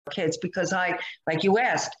kids because like you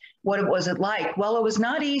asked, what was it like? Well, it was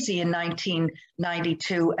not easy in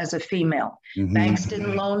 1992 as a female. Mm-hmm. Banks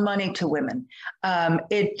didn't loan money to women.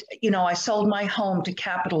 I sold my home to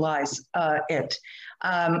capitalize it.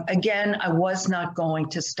 Again, I was not going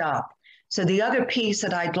to stop. So the other piece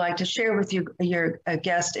that I'd like to share with you, your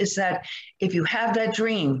guest, is that if you have that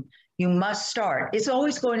dream, you must start. It's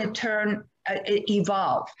always going to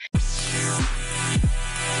evolve.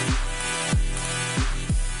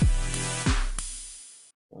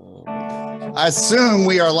 I assume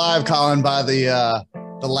we are live, Colin, by the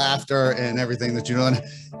laughter and everything that you're doing.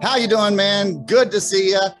 How you doing, man? Good to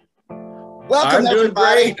see you. Welcome, I'm doing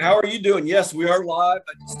everybody. Great. How are you doing? Yes, we are live.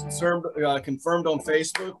 I just confirmed on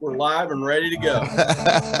Facebook. We're live and ready to go.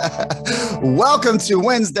 Welcome to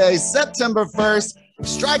Wednesday, September 1st,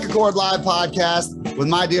 Strike a Chord Live podcast with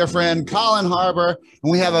my dear friend, Colin Harbor.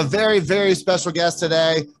 And we have a very, very special guest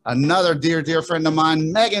today, another dear, dear friend of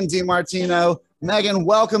mine, Megan DiMartino. Megan,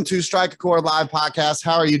 welcome to Strike a Chord Live podcast.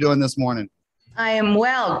 How are you doing this morning? I am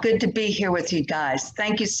well. Good to be here with you guys.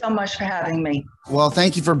 Thank you so much for having me. Well,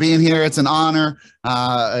 thank you for being here. It's an honor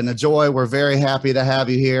and a joy. We're very happy to have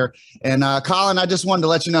you here. And Colin, I just wanted to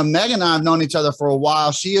let you know, Megan and I have known each other for a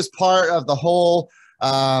while. She is part of the whole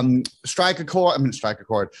Strike a Chord,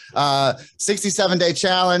 67-day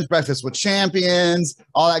challenge, Breakfast with Champions,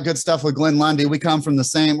 all that good stuff with Glenn Lundy. We're cut from the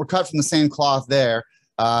same cloth there.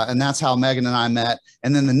 And that's how Megan and I met.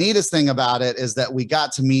 And then the neatest thing about it is that we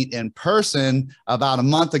got to meet in person about a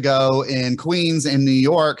month ago in Queens in New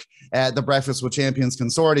York at the Breakfast with Champions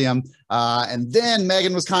Consortium. And then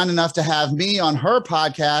Megan was kind enough to have me on her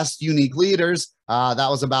podcast, Unique Leaders. That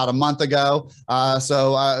was about a month ago.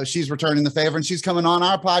 So she's returning the favor and she's coming on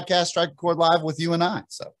our podcast, Strike a Chord Live, with you and I.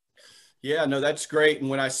 So. Yeah, no, that's great.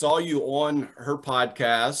 And when I saw you on her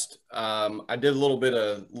podcast, I did a little bit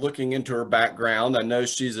of looking into her background. I know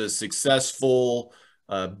she's a successful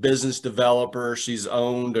business developer. She's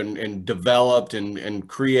owned and developed and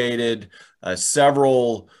created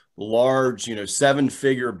several large,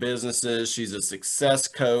 seven-figure businesses. She's a success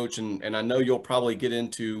coach. And I know you'll probably get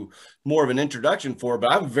into more of an introduction for her,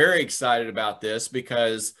 but I'm very excited about this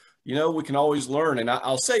because we can always learn. And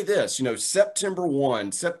I'll say this, September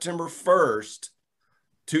 1st,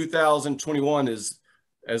 2021 is,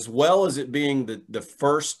 as well as it being the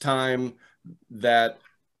first time that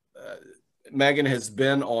Megan has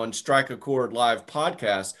been on Strike a Chord Live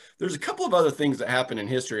podcast, there's a couple of other things that happen in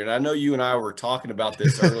history. And I know you and I were talking about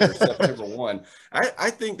this earlier, September 1.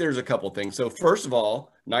 I think there's a couple of things. So first of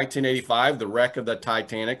all, 1985, the wreck of the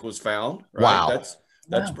Titanic was found. Right? Wow.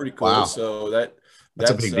 That's pretty cool. Wow. So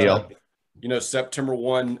that's a big deal. September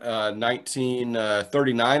 1,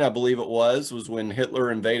 1939, I believe it was when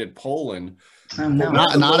Hitler invaded Poland.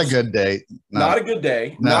 Not a good day. No. Not a good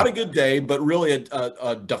day. No. Not a good day, but really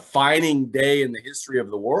a defining day in the history of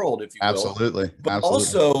the world, if you will. Absolutely. But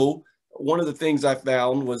also, one of the things I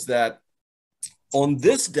found was that on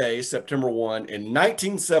this day, September 1, in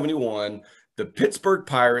 1971, the Pittsburgh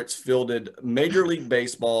Pirates fielded Major League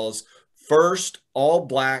Baseball's first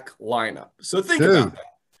all-black lineup. So think about that.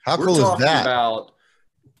 How cool is that? We're talking about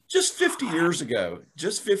just 50 years ago,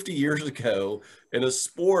 in a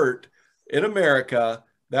sport in America,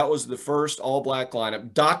 that was the first all-black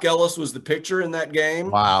lineup. Doc Ellis was the pitcher in that game.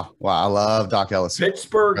 Wow. I love Doc Ellis.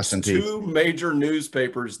 Pittsburgh's two major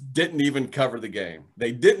newspapers didn't even cover the game.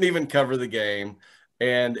 They didn't even cover the game.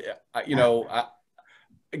 And,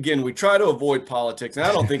 again, we try to avoid politics, and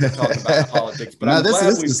I don't think we're talking about politics, but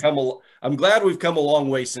I'm glad we've come a long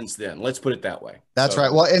way since then. Let's put it that way. That's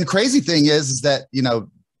right. Well, and crazy thing is that,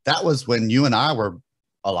 that was when you and I were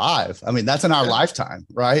alive. I mean, that's in our lifetime,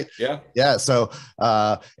 right? Yeah. Yeah. So,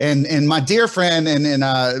 and my dear friend and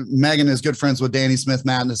Megan is good friends with Danny Smith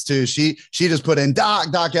Madness too. She just put in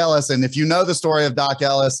Doc Ellis. And if you know the story of Doc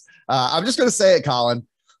Ellis, I'm just going to say it, Colin.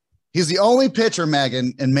 He's the only pitcher,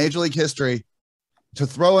 Megan, in Major League history to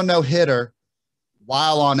throw a no-hitter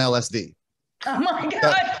while on LSD. Oh my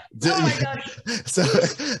God. So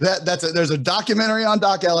there's a documentary on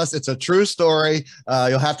Doc Ellis. It's a true story.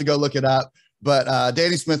 You'll have to go look it up. But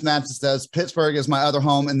Danny Smith Madsen says, Pittsburgh is my other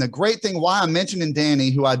home. And the great thing why I'm mentioning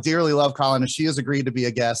Danny, who I dearly love, Colin, is she has agreed to be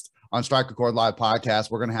a guest on Strike a Chord Live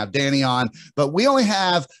podcast. We're going to have Danny on, but we only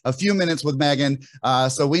have a few minutes with Megan.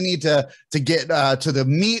 So we need to get to the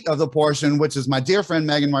meat of the portion, which is my dear friend,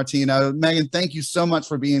 Megan Martino. Megan, thank you so much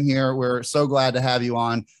for being here. We're so glad to have you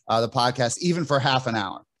on the podcast, even for half an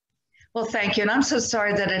hour. Well, thank you. And I'm so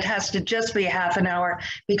sorry that it has to just be half an hour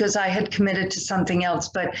because I had committed to something else,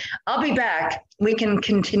 but I'll be back. We can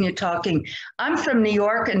continue talking. I'm from New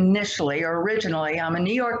York initially, or originally. I'm a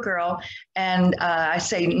New York girl, and I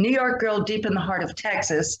say New York girl deep in the heart of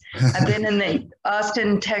Texas. I've been in the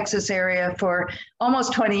Austin, Texas area for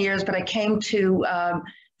almost 20 years, but I came to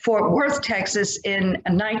Fort Worth, Texas in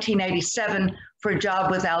 1987 for a job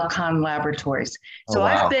with Alcon Laboratories. So Oh,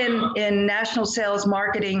 wow. I've been in national sales,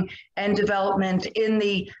 marketing, and development in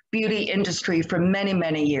the beauty industry for many,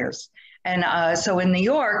 many years. And so in New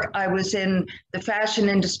York, I was in the fashion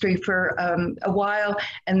industry for a while,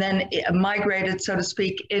 and then migrated, so to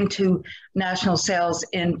speak, into national sales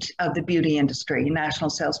in the beauty industry, national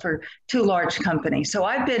sales for 2 large companies. So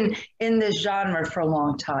I've been in this genre for a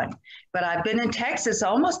long time, but I've been in Texas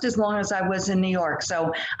almost as long as I was in New York.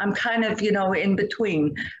 So I'm kind of, in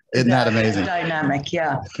between. Isn't that amazing? Dynamic,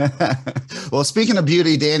 yeah. Well, speaking of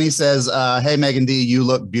beauty, Danny says, hey, Megan D, you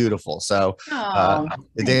look beautiful. So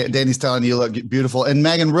Danny's telling you look beautiful. And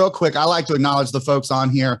Megan, real quick, I like to acknowledge the folks on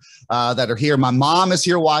here that are here. My mom is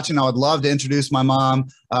here watching. I would love to introduce my mom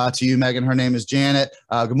to you, Megan. Her name is Janet.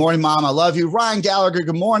 Good morning, Mom. I love you. Ryan Gallagher,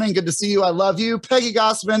 good morning. Good to see you. I love you. Peggy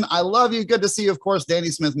Gossman, I love you. Good to see you. Of course, Danny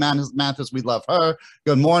Smith Mathis, we love her.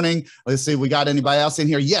 Good morning. Let's see, we got anybody else in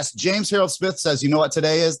here? Yes, James Harold Smith says, you know what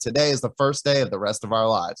today is? Today is the first day of the rest of our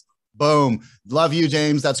lives. Boom. Love you,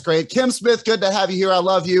 James. That's great. Kim Smith, good to have you here. I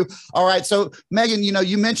love you. All right. So, Megan,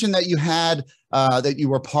 you mentioned that you had that you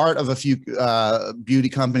were part of a few beauty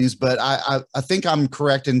companies, but I think I'm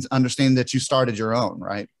correct in understanding that you started your own,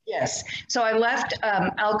 right? Yes. So I left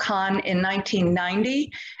Alcon in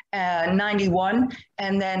 1990, 91,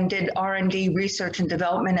 and then did R&D, research and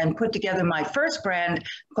development, and put together my first brand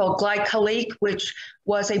called Glycolique, which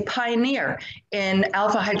was a pioneer in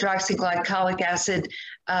alpha hydroxyglycolic acid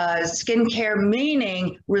skincare,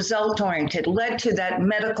 meaning result-oriented, led to that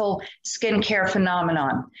medical skincare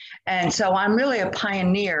phenomenon. And so I'm really a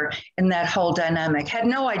pioneer in that whole dynamic. Had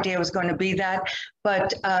no idea it was going to be that,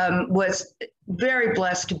 but was very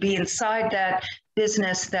blessed to be inside that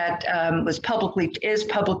business that is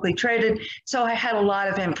publicly traded. So I had a lot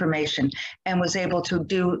of information and was able to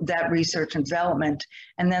do that research and development,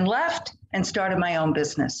 and then left and started my own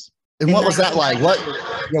business. And what was that like?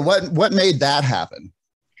 What made that happen?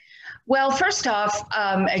 Well, first off,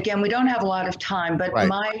 again, we don't have a lot of time, but right.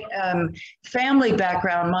 My family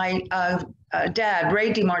background, my dad,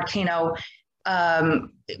 Ray DiMartino,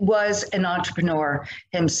 was an entrepreneur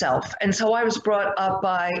himself. And so I was brought up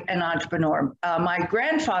by an entrepreneur. My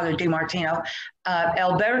grandfather, DiMartino,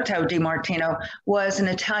 Alberto DiMartino, was an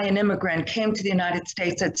Italian immigrant, came to the United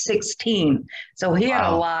States at 16. So he had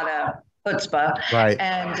a lot of chutzpah, right.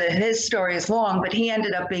 And his story is long, but he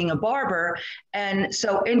ended up being a barber, and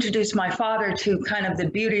so introduced my father to kind of the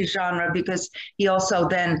beauty genre, because he also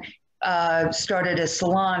then started a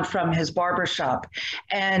salon from his barbershop,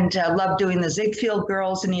 and loved doing the Ziegfeld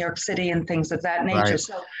girls in New York City and things of that nature. Right.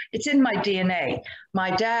 So it's in my DNA.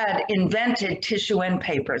 My dad invented tissue end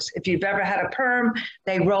papers. If you've ever had a perm,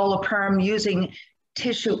 they roll a perm using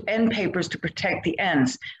tissue end papers to protect the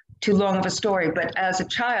ends. Too long of a story, but as a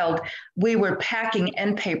child, we were packing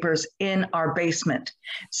end papers in our basement.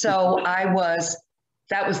 So that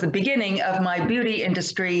was the beginning of my beauty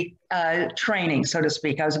industry training, so to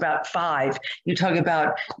speak. I was about 5. You talk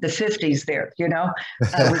about the 50s there,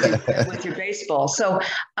 with your baseball. So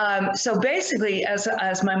basically,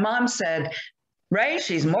 as my mom said, Ray,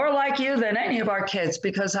 she's more like you than any of our kids,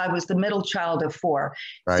 because I was the middle child of 4.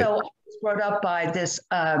 Right. So I was brought up by this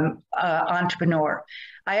entrepreneur.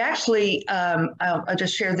 I actually, I'll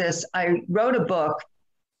just share this. I wrote a book,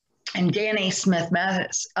 and Danny Smith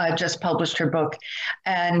Mathis just published her book,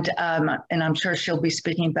 and I'm sure she'll be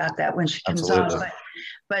speaking about that when she comes Absolutely. on.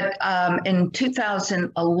 But in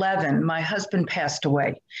 2011, my husband passed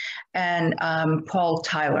away, and Paul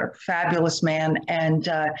Tyler, fabulous man, and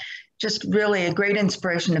just really a great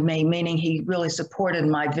inspiration to me, meaning he really supported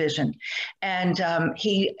my vision. And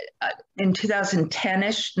he, in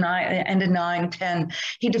 2010-ish, end of 9-10,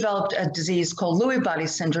 he developed a disease called Lewy body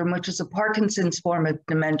syndrome, which is a Parkinson's form of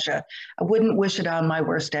dementia. I wouldn't wish it on my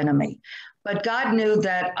worst enemy. But God knew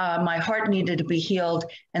that my heart needed to be healed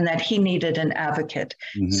and that he needed an advocate.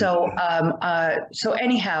 Mm-hmm. So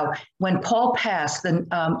anyhow, when Paul passed,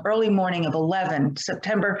 the early morning of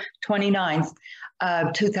September 29th,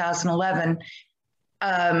 2011,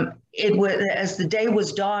 it was, as the day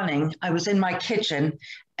was dawning, I was in my kitchen,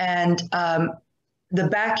 and the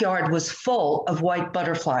backyard was full of white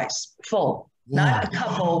butterflies, full, not a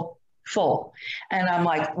couple, full. And I'm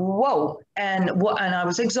like, whoa. And I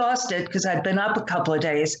was exhausted because I'd been up a couple of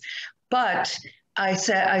days, but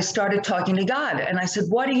I started talking to God, and I said,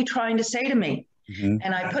 what are you trying to say to me? Mm-hmm.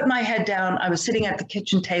 And I put my head down. I was sitting at the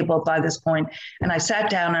kitchen table by this point, and I sat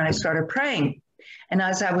down and I started praying. And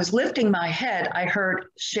as I was lifting my head, I heard,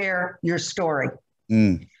 share your story.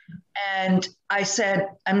 Mm. And I said,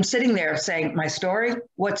 I'm sitting there saying, my story?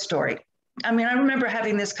 What story? I mean, I remember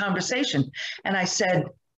having this conversation, and I said,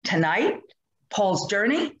 tonight, Paul's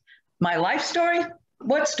journey, my life story,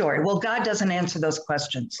 what story? Well, God doesn't answer those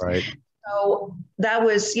questions. Right. So that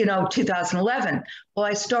was, 2011. Well,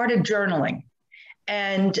 I started journaling.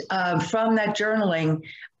 And from that journaling,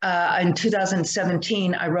 in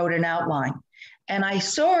 2017, I wrote an outline. And I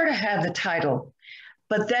sort of had the title.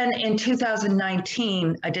 But then in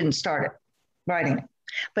 2019, I didn't start writing it.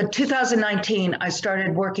 But 2019, I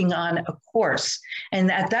started working on a course.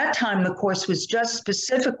 And at that time, the course was just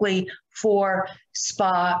specifically for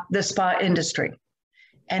the spa industry.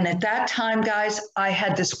 And at that time, guys, I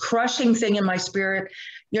had this crushing thing in my spirit.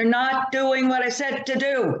 You're not doing what I said to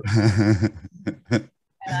do.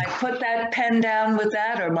 And I put that pen down with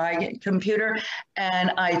that, or my computer,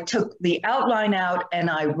 and I took the outline out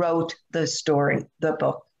and I wrote the story, the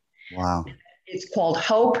book. Wow. It's called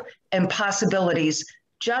Hope and Possibilities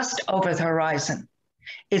Just Over the Horizon.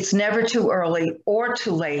 It's never too early or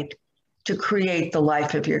too late to create the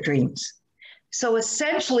life of your dreams. So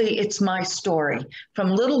essentially, it's my story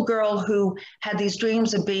from little girl who had these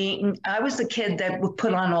dreams of I was the kid that would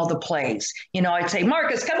put on all the plays. I'd say,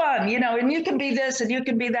 Marcus, come on, and you can be this and you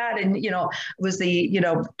can be that. And, was the,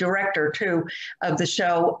 director too of the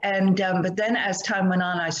show. And, but then as time went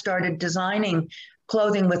on, I started designing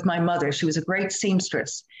clothing with my mother. She was a great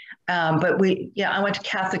seamstress. But I went to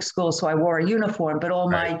Catholic school, so I wore a uniform, but all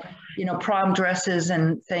my, prom dresses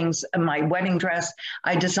and things, and my wedding dress,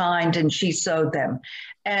 I designed and she sewed them.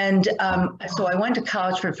 And so I went to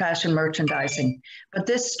college for fashion merchandising, but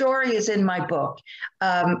this story is in my book.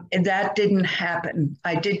 That didn't happen.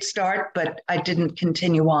 I did start, but I didn't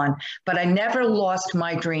continue on, but I never lost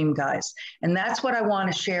my dream, guys. And that's what I want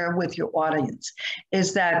to share with your audience,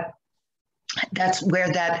 is that's where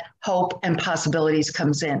that hope and possibilities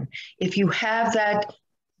comes in. If you have that,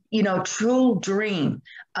 true dream,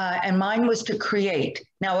 and mine was to create.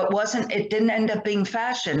 Now it didn't end up being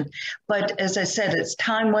fashion, but as I said, as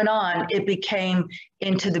time went on, it became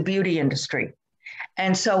into the beauty industry.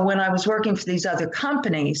 And so when I was working for these other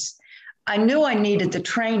companies, I knew I needed the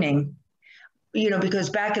training, because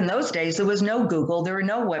back in those days, there was no Google, there were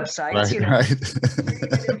no websites.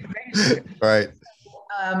 Right. Right.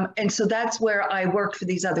 And so that's where I worked for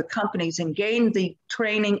these other companies and gained the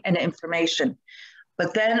training and information.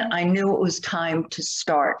 But then I knew it was time to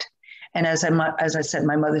start. And as I said,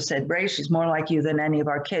 my mother said, Ray, she's more like you than any of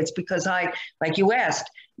our kids, because like you asked,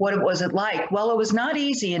 what was it like? Well, it was not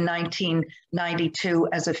easy in 1992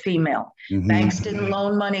 as a female. Mm-hmm. Banks didn't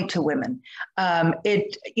loan money to women.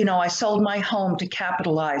 I sold my home to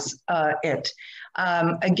capitalize it.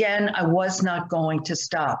 Again, I was not going to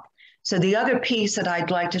stop. So the other piece that I'd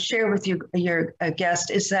like to share with you, your guest,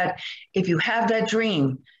 is that if you have that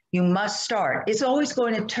dream, you must start. It's always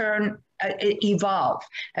going to evolve.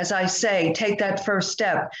 As I say, take that first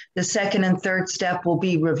step. The second and third step will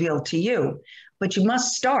be revealed to you. But you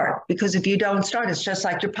must start, because if you don't start, it's just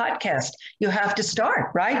like your podcast. You have to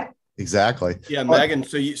start, right? Exactly. Yeah, Megan,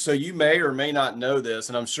 so you may or may not know this,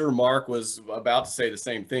 and I'm sure Mark was about to say the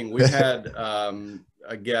same thing. We had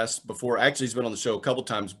a guest before. Actually, he's been on the show a couple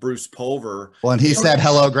times, Bruce Pulver. Well, and he said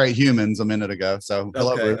hello, great humans, a minute ago. So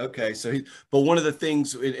hello, okay, Bruce. Okay. So but one of the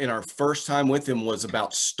things in our first time with him was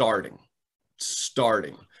about starting.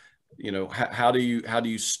 How do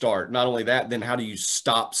you start? Not only that, then how do you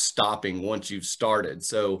stop stopping once you've started?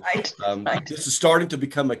 So right. This is starting to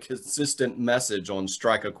become a consistent message on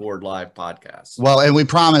Strike a Chord Live podcast. Well, and we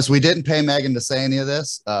promise we didn't pay Megan to say any of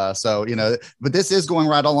this. But this is going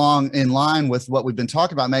right along in line with what we've been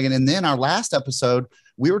talking about, Megan. And then our last episode,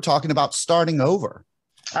 we were talking about starting over.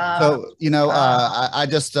 I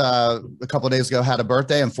just a couple of days ago had a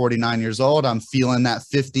birthday. I'm 49 years old. I'm feeling that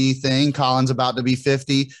 50 thing. Colin's about to be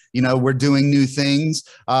 50. We're doing new things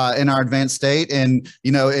in our advanced state, and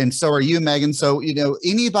and so are you, Megan. So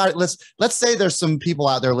anybody, let's say there's some people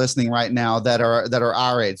out there listening right now that are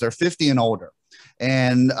our age. They're 50 and older,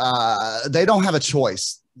 and they don't have a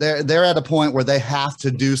choice. They're at a point where they have to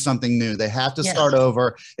do something new. They have to start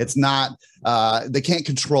over. It's not, they can't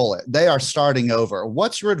control it. They are starting over.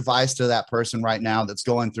 What's your advice to that person right now that's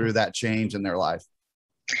going through that change in their life?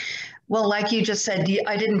 Well, like you just said,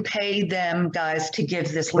 I didn't pay them, guys, to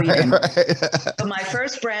give this lead-in. Right. So my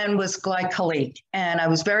first brand was Glycolique, and I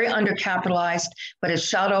was very undercapitalized, but it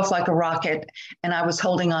shot off like a rocket, and I was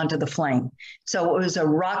holding on to the flame. So it was a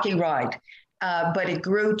rocky ride. but it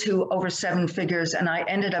grew to over 7 figures, and I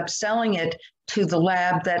ended up selling it to the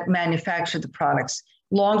lab that manufactured the products.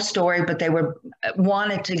 Long story, but they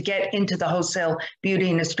wanted to get into the wholesale beauty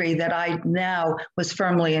industry that I now was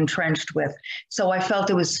firmly entrenched with. So I felt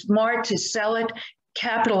it was smart to sell it,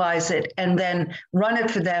 capitalize it, and then run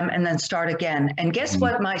it for them, and then start again. And guess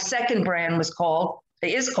what my second brand is called,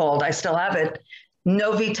 I still have it,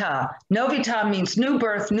 Novita. Novita means new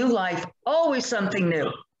birth, new life, always something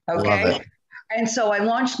new, okay? And so I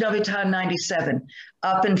launched Novita in 97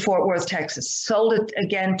 up in Fort Worth, Texas. Sold it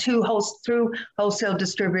again through wholesale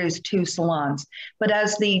distributors to salons. But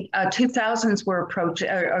as the 2000s were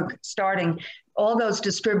starting, all those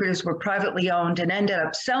distributors were privately owned and ended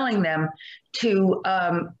up selling them to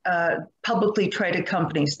publicly traded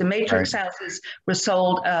companies. The Matrix houses were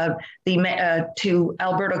sold to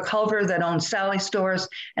Alberto Culver that owned Sally Stores,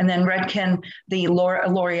 and then Redken, the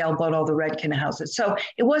L'Oreal bought all the Redken houses. So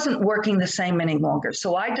it wasn't working the same any longer.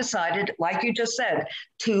 So I decided, like you just said,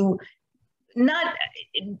 to not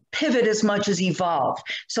pivot as much as evolve.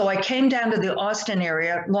 So I came down to the Austin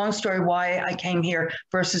area. Long story why I came here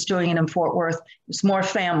versus doing it in Fort Worth. It's more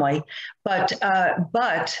family. But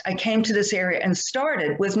I came to this area and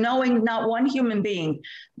started with knowing not one human being,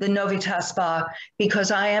 the Novita Spa,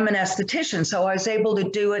 because I am an esthetician. So I was able to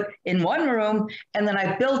do it in one room, and then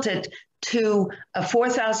I built it to a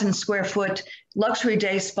 4,000 square foot luxury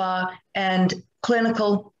day spa and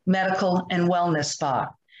clinical, medical, and wellness spa.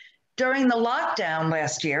 During the lockdown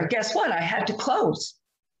last year, guess what? I had to close.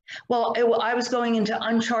 Well, I was going into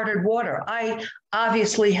uncharted water. I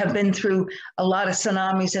obviously have been through a lot of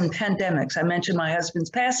tsunamis and pandemics. I mentioned my husband's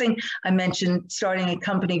passing. I mentioned starting a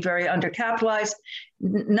company very undercapitalized.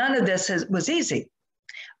 None of this was easy.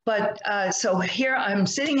 But so here I'm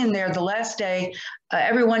sitting in there the last day.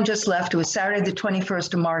 Everyone just left. It was Saturday, the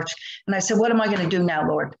 21st of March. And I said, what am I going to do now,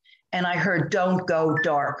 Lord? And I heard, don't go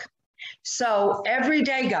dark. So every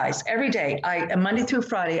day, guys, every day, Monday through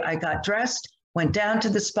Friday, I got dressed, went down to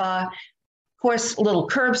the spa, of course, a little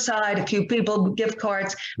curbside, a few people, gift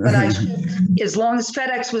cards, but as long as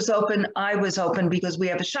FedEx was open, I was open because we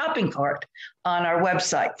have a shopping cart on our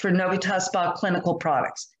website for Novita Spa clinical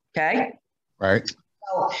products, okay? Right.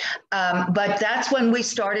 So, but that's when we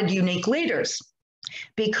started Unique Leaders,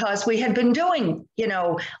 because we had been doing,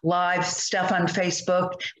 live stuff on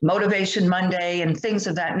Facebook, Motivation Monday and things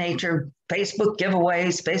of that nature, Facebook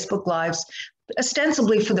giveaways, Facebook Lives,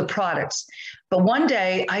 ostensibly for the products. But one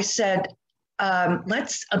day I said,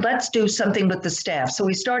 let's do something with the staff. So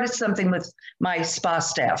we started something with my spa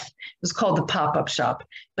staff. It was called the Pop-Up Shop.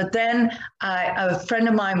 But then a friend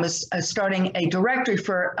of mine was starting a directory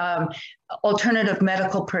for alternative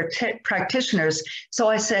medical practitioners. So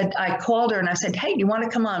I called her and I said, hey, you want to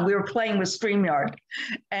come on? We were playing with StreamYard.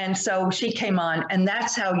 And so she came on, and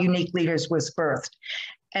that's how Unique Leaders was birthed.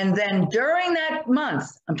 And then during that month,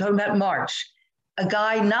 I'm talking about March, a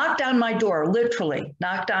guy knocked on my door, literally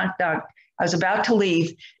knocked on. I was about to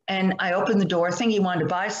leave, and I opened the door thinking he wanted to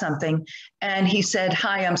buy something. And he said,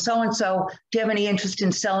 hi, I'm so-and-so. Do you have any interest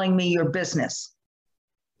in selling me your business?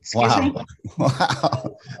 Excuse me?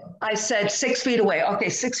 Wow. I said 6 feet away. Okay,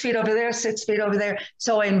 6 feet over there, 6 feet over there.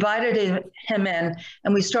 So I invited him in,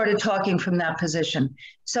 and we started talking from that position.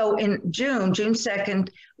 So in June 2nd,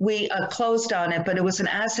 we closed on it, but it was an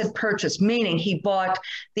asset purchase, meaning he bought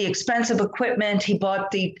the expensive equipment. He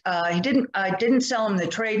bought I didn't sell him the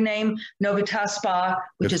trade name, Novita Spa,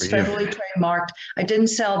 which is federally trademarked. I didn't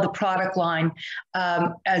sell the product line,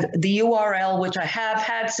 the URL, which I have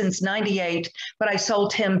had since '98, but I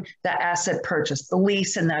sold him the asset purchase, the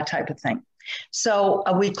lease and that type of thing. So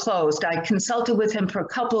we closed. I consulted with him for a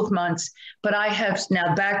couple of months, but I have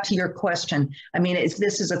now, back to your question. I mean,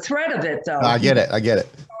 this is a thread of it, though. I get it.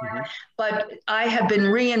 But I have been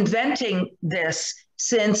reinventing this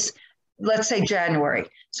since, let's say, January.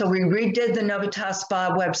 So we redid the Novita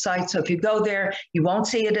Spa website. So if you go there, you won't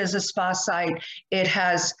see it as a spa site. It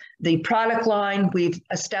has the product line. We've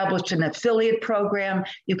established an affiliate program.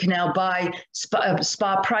 You can now buy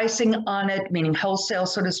spa pricing on it, meaning wholesale,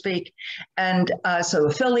 so to speak. And so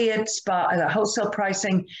affiliate, spa, wholesale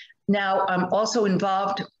pricing. Now I'm also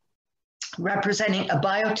involved representing a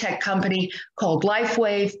biotech company called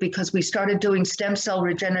LifeWave, because we started doing stem cell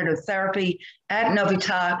regenerative therapy at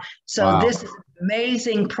Novita. So This is an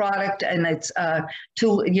amazing product, and it's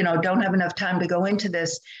don't have enough time to go into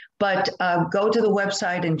this, but go to the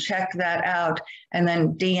website and check that out, and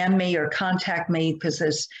then DM me or contact me, because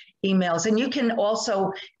there's emails. And you can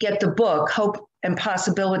also get the book, Hope and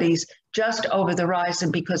Possibilities, Just Over the Horizon,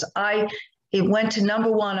 because it went to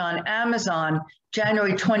 #1 on Amazon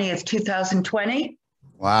January 20th, 2020.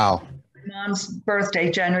 Wow. Mom's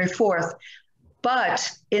birthday, January 4th. But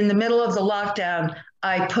in the middle of the lockdown,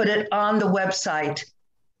 I put it on the website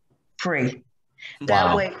free.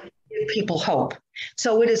 That way, give people hope.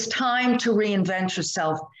 So it is time to reinvent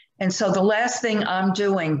yourself. And so the last thing I'm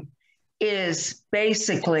doing is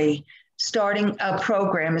basically starting a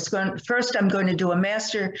program. First, I'm going to do a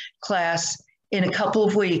master class in a couple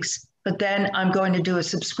of weeks, but then I'm going to do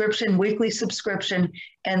a weekly subscription,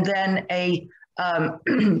 and then a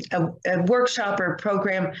workshop or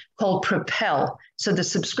program called Propel. So the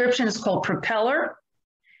subscription is called Propeller,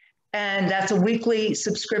 and that's a weekly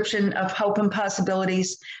subscription of hope and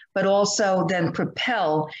possibilities. But also then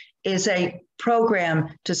Propel is a program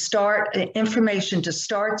to start information to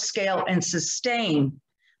start, scale, and sustain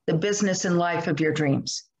the business and life of your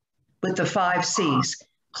dreams with the 5 C's: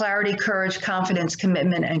 clarity, courage, confidence,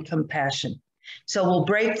 commitment, and compassion. So we'll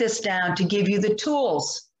break this down to give you the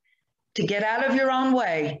tools to get out of your own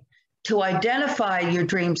way, to identify your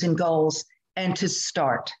dreams and goals, and to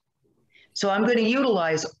start. So I'm going to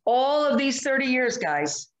utilize all of these 30 years,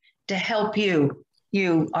 guys, to help you,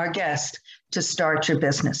 our guest, to start your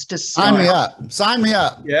business. To start. Sign me up. Sign me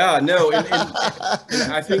up. Yeah, no,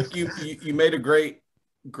 and I think you made a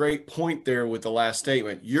great point there with the last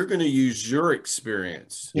statement. You're going to use your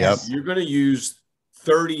experience. Yes. You're going to use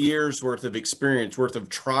 30 years worth of experience, worth of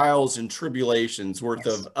trials and tribulations, worth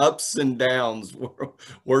of ups and downs,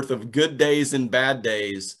 worth of good days and bad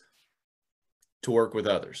days to work with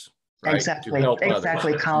others. Right? Exactly. To help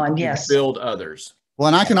Exactly, others, Colin. to Yes. build others. Well,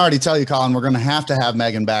 and I can already tell you, Colin, we're going to have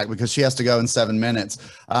Megan back because she has to go in 7 minutes.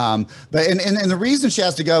 But the reason she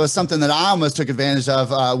has to go is something that I almost took advantage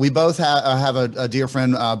of. We both have a dear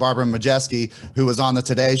friend, Barbara Majeski, who was on the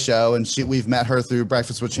Today Show, and we've met her through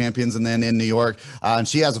Breakfast with Champions and then in New York. And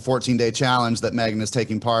she has a 14-day challenge that Megan is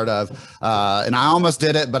taking part of. And I almost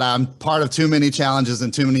did it, but I'm part of too many challenges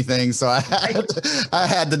and too many things, so I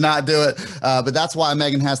had to not do it. But that's why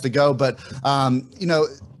Megan has to go. But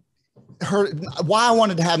why I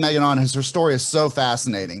wanted to have Megan on is her story is so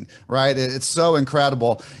fascinating, right? It's so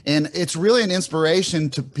incredible. And it's really an inspiration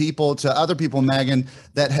to other people, Megan,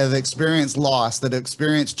 that have experienced loss, that have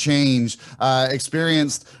experienced change,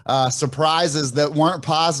 experienced surprises that weren't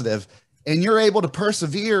positive. And you're able to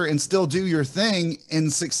persevere and still do your thing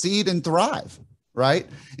and succeed and thrive, right?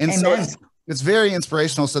 And Amen. so it's very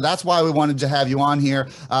inspirational. So that's why we wanted to have you on here.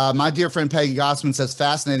 My dear friend Peggy Gossman says,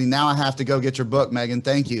 fascinating. Now I have to go get your book, Megan.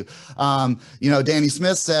 Thank you. Danny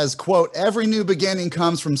Smith says, quote, every new beginning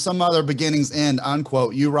comes from some other beginning's end,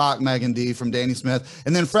 unquote. You rock, Megan D, from Danny Smith.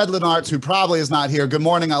 And then Fred Lenartz, who probably is not here. Good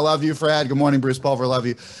morning. I love you, Fred. Good morning, Bruce Pulver. Love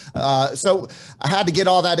you. So I had to get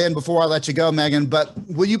all that in before I let you go, Megan. But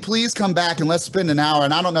will you please come back and let's spend an hour?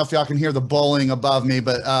 And I don't know if y'all can hear the bowling above me,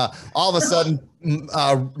 but all of a sudden,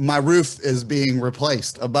 my roof is being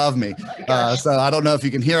replaced above me. So I don't know if you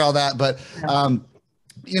can hear all that, but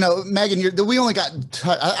Megan, we only got,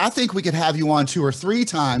 I think we could have you on 2 or 3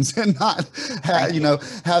 times and not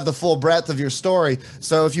have the full breadth of your story.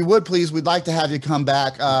 So if you would, please, we'd like to have you come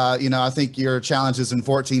back. I think your challenge is in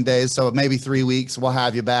 14 days, so maybe 3 weeks, we'll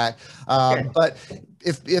have you back. But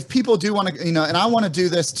if people do want to, and I want to do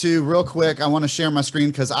this too real quick, I want to share my screen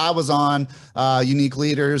because I was on Unique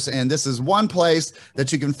Leaders, and this is one place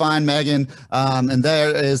that you can find Megan. And there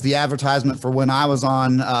is the advertisement for when I was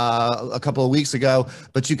on a couple of weeks ago,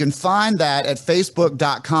 but you can find that at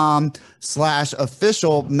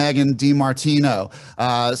facebook.com/official Megan DiMartino.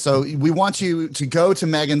 So we want you to go to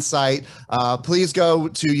Megan's site. Please go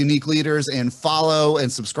to Unique Leaders and follow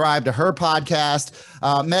and subscribe to her podcast.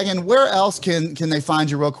 Megan, where else can they find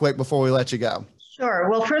you real quick before we let you go? Sure.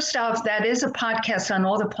 Well, first off, that is a podcast on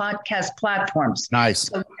all the podcast platforms. Nice.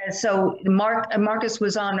 So Marcus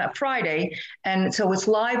was on a Friday, and so it's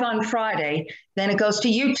live on Friday. Then it goes to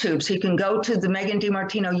YouTube. So you can go to the Megan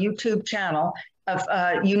DiMartino YouTube channel of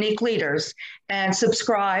Unique Leaders and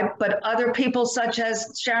subscribe. But other people such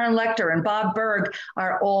as Sharon Lechter and Bob Berg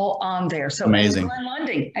are all on there. So amazing.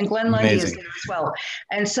 And Glenn Lundy is there as well.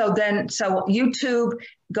 And so YouTube,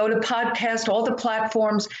 go to podcast, all the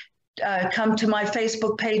platforms. Come to my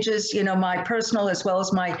Facebook pages, my personal as well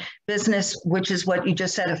as my business, which is what you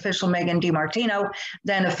just said, Official Megan DiMartino,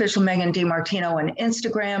 then Official Megan DiMartino on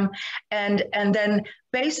Instagram. And then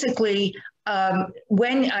basically,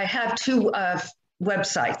 when I have 2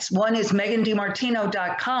 websites, one is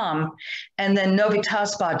megandimartino.com and then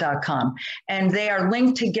novitaspa.com, and they are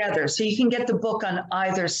linked together. So you can get the book on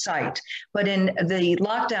either site. But in the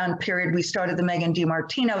lockdown period, we started the Megan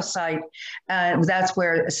DiMartino site. That's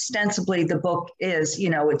where ostensibly the book is,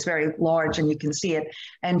 it's very large and you can see it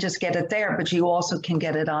and just get it there. But you also can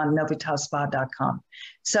get it on novitaspa.com.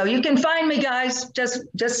 So you can find me, guys. Just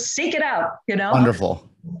seek it out, Wonderful.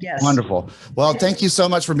 Yes. Wonderful. Well, thank you so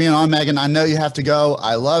much for being on, Megan. I know you have to go.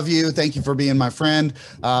 I love you. Thank you for being my friend.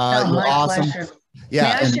 You're my awesome. pleasure. Yeah.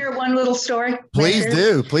 May I share one little story? Please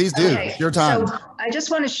do. Please do. Okay. It's your time. So I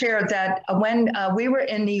just want to share that when we were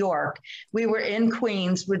in New York, we were in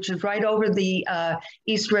Queens, which is right over the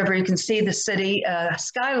East River. You can see the city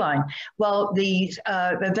skyline. Well, the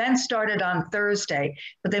event started on Thursday,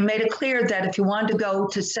 but they made it clear that if you wanted to go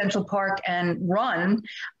to Central Park and run,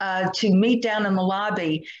 to meet down in the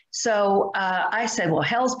lobby. So I said, well,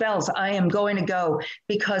 hell's bells, I am going to go,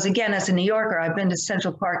 because again, as a New Yorker, I've been to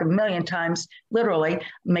Central Park a million times, literally,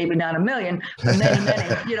 maybe not a million, but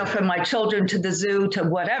many, from my children to the zoo to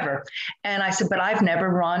whatever. And I said, but I've never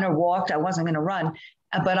run or walked. I wasn't going to run.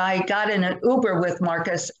 But I got in an Uber with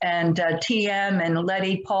Marcus and TM and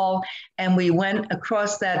Letty, Paul, and we went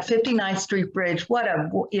across that 59th Street Bridge.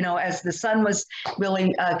 As the sun was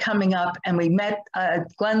really coming up, and we met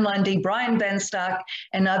Glenn Lundy, Brian Benstock,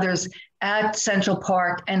 and others at Central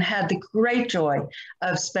Park, and had the great joy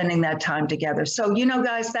of spending that time together. So,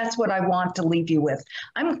 guys, that's what I want to leave you with.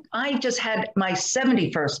 I just had my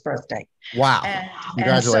 71st birthday. Wow.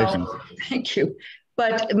 Congratulations. Thank you.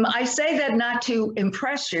 But I say that not to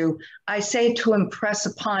impress you. I say to impress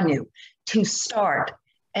upon you, to start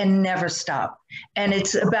and never stop. And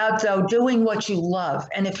it's about, though, doing what you love.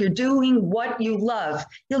 And if you're doing what you love,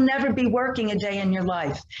 you'll never be working a day in your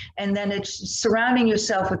life. And then it's surrounding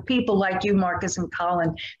yourself with people like you, Marcus and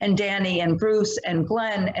Colin and Danny and Bruce and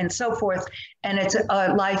Glenn and so forth. And it's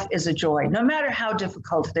life is a joy. No matter how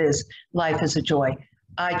difficult it is, life is a joy.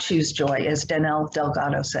 I choose joy, as Danelle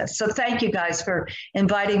Delgado says. So thank you guys for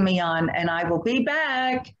inviting me on, and I will be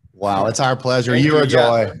back. Wow, it's our pleasure. You're a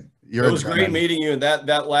joy. It was great meeting you, and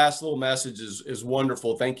that last little message is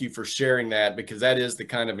wonderful. Thank you for sharing that, because that is the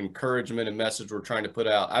kind of encouragement and message we're trying to put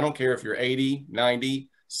out. I don't care if you're 80, 90,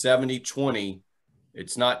 70, 20.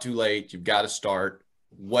 It's not too late. You've got to start,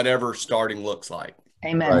 whatever starting looks like.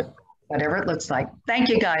 Amen. Right. Whatever it looks like. Thank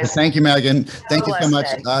you, guys. Thank you, Megan. Thank you so much.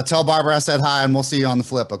 Tell Barbara I said hi, and we'll see you on the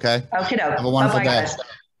flip, okay? Okay. Have a wonderful day. Guys.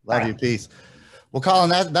 Love you. Peace. Well, Colin,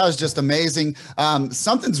 that was just amazing.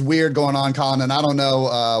 Something's weird going on, Colin, and I don't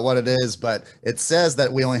know what it is, but it says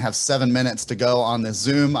that we only have 7 minutes to go on this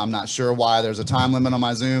Zoom. I'm not sure why there's a time limit on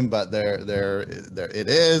my Zoom, but there it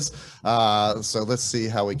is. So let's see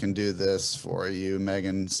how we can do this for you,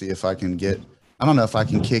 Megan. See if I can get. I don't know if I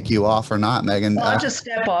can kick you off or not, Megan. Well, I'll just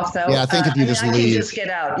step off, though. Yeah, I think if you just leave. I can just get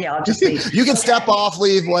out. Yeah, I'll just leave. You can step off,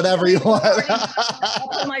 leave, whatever you want. I'll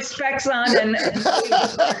put my specs on and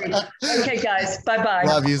okay, guys. Bye-bye.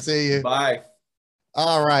 Love you. See you. Bye.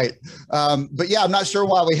 All right. But yeah, I'm not sure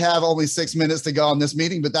why we have only 6 minutes to go on this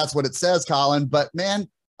meeting, but that's what it says, Colin. But man,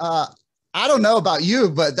 I don't know about you,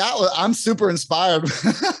 but I'm super inspired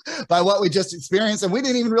by what we just experienced. And we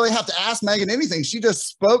didn't even really have to ask Megan anything. She just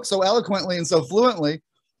spoke so eloquently and so fluently.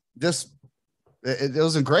 It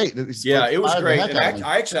was great. It was great. And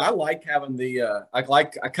I like having I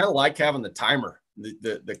kind of like having the timer,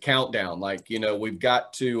 the countdown. Like, we've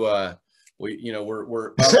got to,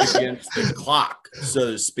 we're up against the clock,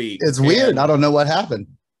 so to speak. It's weird. I don't know what happened.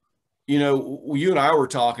 You and I were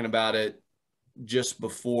talking about it just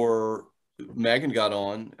before Megan got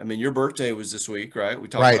on. I mean, your birthday was this week, right? We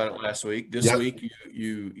talked about it last week. This week,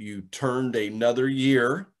 you turned another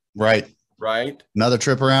year. Right. Another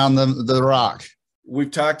trip around the rock. We've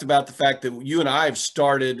talked about the fact that you and I have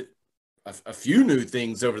started a few new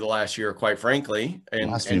things over the last year, quite frankly, and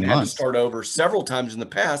had to start over several times in the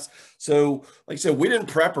past. So, like I said, we didn't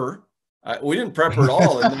prep her. We didn't prep her at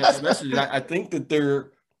all in the next message. I think that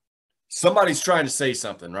somebody's trying to say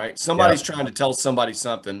something, right? Somebody's trying to tell somebody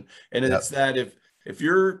something. And it's that if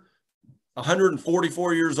you're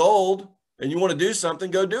 144 years old and you want to do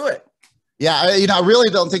something, go do it. Yeah. I really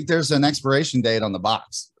don't think there's an expiration date on the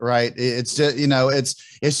box, right? It's just,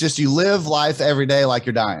 it's just, you live life every day like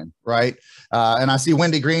you're dying. Right. And I see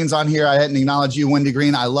Wendy Green's on here. I hadn't acknowledged you, Wendy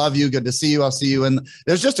Green. I love you. Good to see you. I'll see you. And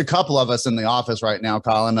there's just a couple of us in the office right now,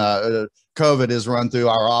 Colin. COVID has run through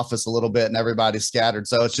our office a little bit and everybody's scattered.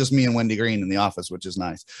 So it's just me and Wendy Green in the office, which is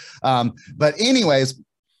nice. But anyways,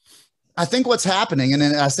 I think what's happening, and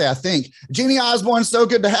then I think, Jeannie Osborne, so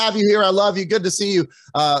good to have you here. I love you. Good to see you.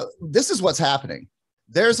 This is what's happening.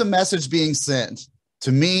 There's a message being sent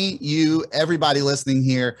to me, you, everybody listening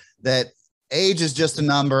here, that age is just a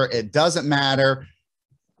number. It doesn't matter.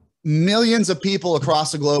 Millions of people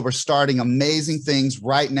across the globe are starting amazing things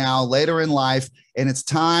right now, later in life. And it's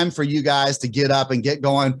time for you guys to get up and get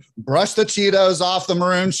going, brush the Cheetos off the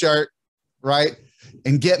maroon shirt, right?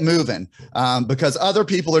 And get moving because other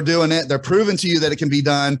people are doing it. They're proving to you that it can be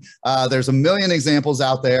done. There's a million examples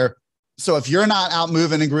out there. So if you're not out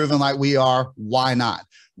moving and grooving like we are, why not?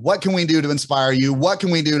 What can we do to inspire you? What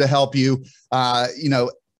can we do to help you?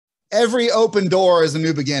 Every open door is a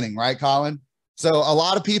new beginning, right, Colin? So a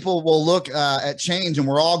lot of people will look at change, and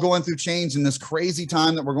we're all going through change in this crazy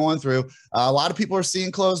time that we're going through. A lot of people are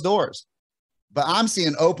seeing closed doors, but I'm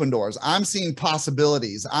seeing open doors. I'm seeing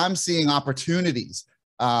possibilities. I'm seeing opportunities.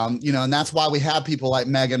 And that's why we have people like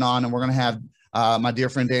Megan on, and we're going to have my dear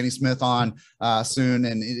friend Danny Smith on soon.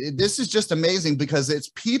 And this is just amazing because it's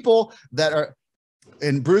people that are.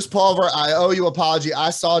 And Bruce Pulver, I owe you an apology. I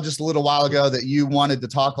saw just a little while ago that you wanted to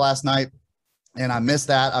talk last night, and I missed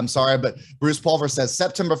that. I'm sorry, but Bruce Pulver says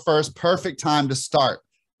September 1st, perfect time to start.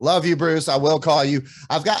 Love you, Bruce. I will call you.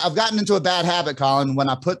 I've gotten into a bad habit, Colin. When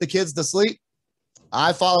I put the kids to sleep,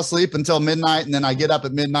 I fall asleep until midnight, and then I get up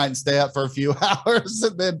at midnight and stay up for a few hours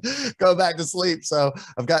and then go back to sleep. So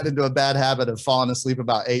I've gotten into a bad habit of falling asleep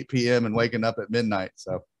about 8 p.m. and waking up at midnight.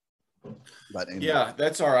 So. But anyway. Yeah,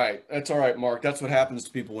 that's all right. That's all right, Mark. That's what happens to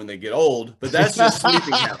people when they get old, but that's just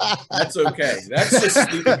sleeping habits. That's okay. That's just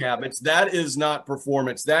sleeping habits. That is not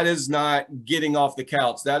performance. That is not getting off the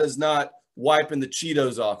couch. That is not wiping the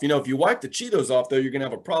Cheetos off. If you wipe the Cheetos off, though, you're going to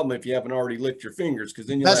have a problem if you haven't already licked your fingers, because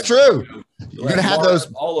then that's true. You're going to have those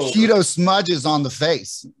Cheeto smudges on the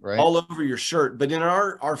face, right? All over your shirt. But in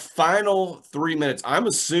our final 3 minutes, I'm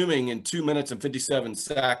assuming in 2 minutes and 57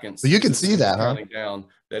 seconds. So you can see that, huh? Down,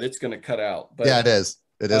 that it's going to cut out. But, yeah, it is.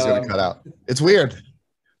 It is going to cut out. It's weird.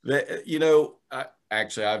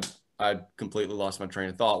 I completely lost my train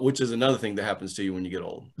of thought, which is another thing that happens to you when you get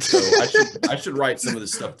old. So I should write some of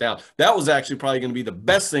this stuff down. That was actually probably going to be the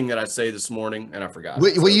best thing that I say this morning, and I forgot.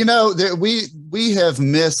 We have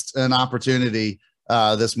missed an opportunity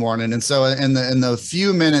this morning, and so in the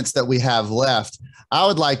few minutes that we have left, I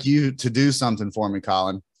would like you to do something for me,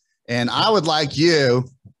 Colin, and I would like you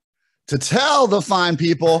to tell the fine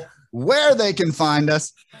people where they can find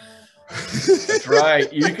us. That's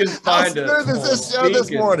right. You can find us. How smooth is this show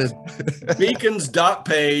this morning?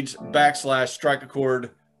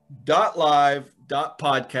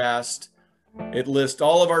 beacons.page/strikeaccord.live.podcast. It lists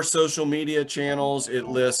all of our social media channels. It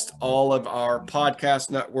lists all of our podcast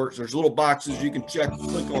networks. There's little boxes you can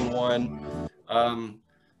click on one.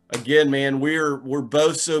 Again, man, we're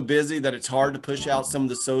both so busy that it's hard to push out some of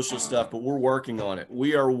the social stuff, but we're working on it.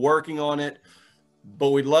 We are working on it.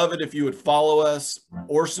 But we'd love it if you would follow us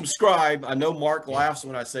or subscribe. I know Mark laughs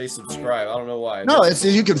when I say subscribe. I don't know why. No, it's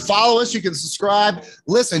you can follow us. You can subscribe.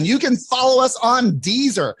 Listen, you can follow us on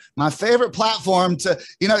Deezer, my favorite platform to,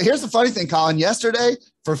 here's the funny thing, Colin. Yesterday,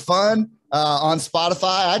 for fun on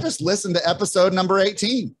Spotify, I just listened to episode number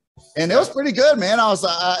 18. And it was pretty good, man. I was,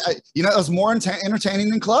 it was more entertaining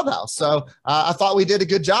than Clubhouse. So I thought we did a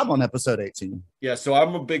good job on episode 18. Yeah, so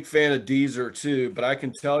I'm a big fan of Deezer too, but I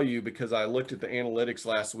can tell you, because I looked at the analytics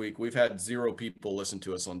last week, we've had 0 people listen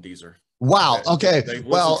to us on Deezer. Wow. Okay. They've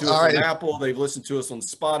listened to us on Apple. They've listened to us on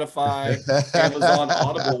Spotify. Amazon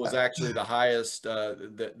Audible was actually the highest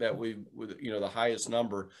that we, the highest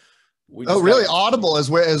number. Really? Audible is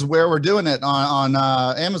where we're doing it on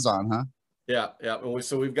Amazon, huh? Yeah.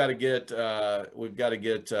 So we've got to get some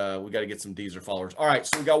Deezer followers. All right.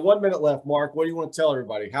 So we got 1 minute left. Mark, what do you want to tell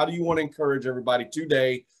everybody? How do you want to encourage everybody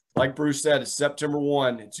today? Like Bruce said, it's September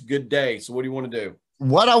 1. It's a good day. So what do you want to do?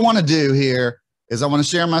 What I want to do here is I want to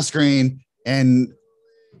share my screen and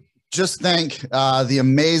just thank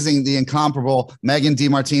the incomparable Megan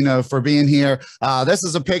DiMartino for being here. This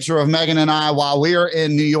is a picture of Megan and I while we are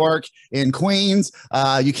in New York, in Queens.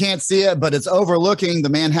 You can't see it, but it's overlooking the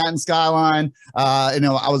Manhattan skyline. I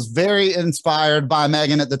was very inspired by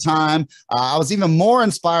Megan at the time. I was even more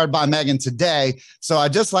inspired by Megan today. So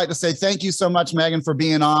I'd just like to say thank you so much, Megan, for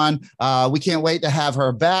being on. We can't wait to have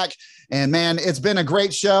her back. And man, it's been a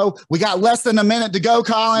great show. We got less than a minute to go,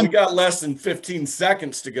 Colin. We got less than 15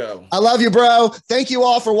 seconds to go. I love you, bro. Thank you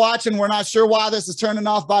all for watching. We're not sure why this is turning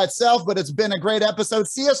off by itself, but it's been a great episode.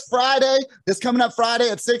 See us Friday, this coming up Friday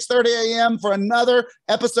at 6:30 a.m. for another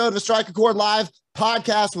episode of Strike a Chord Live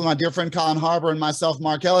podcast with my dear friend Colin Harbor and myself,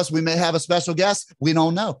 Mark Ellis. We may have a special guest. We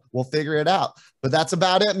don't know. We'll figure it out. But that's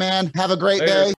about it, man. Have a great day.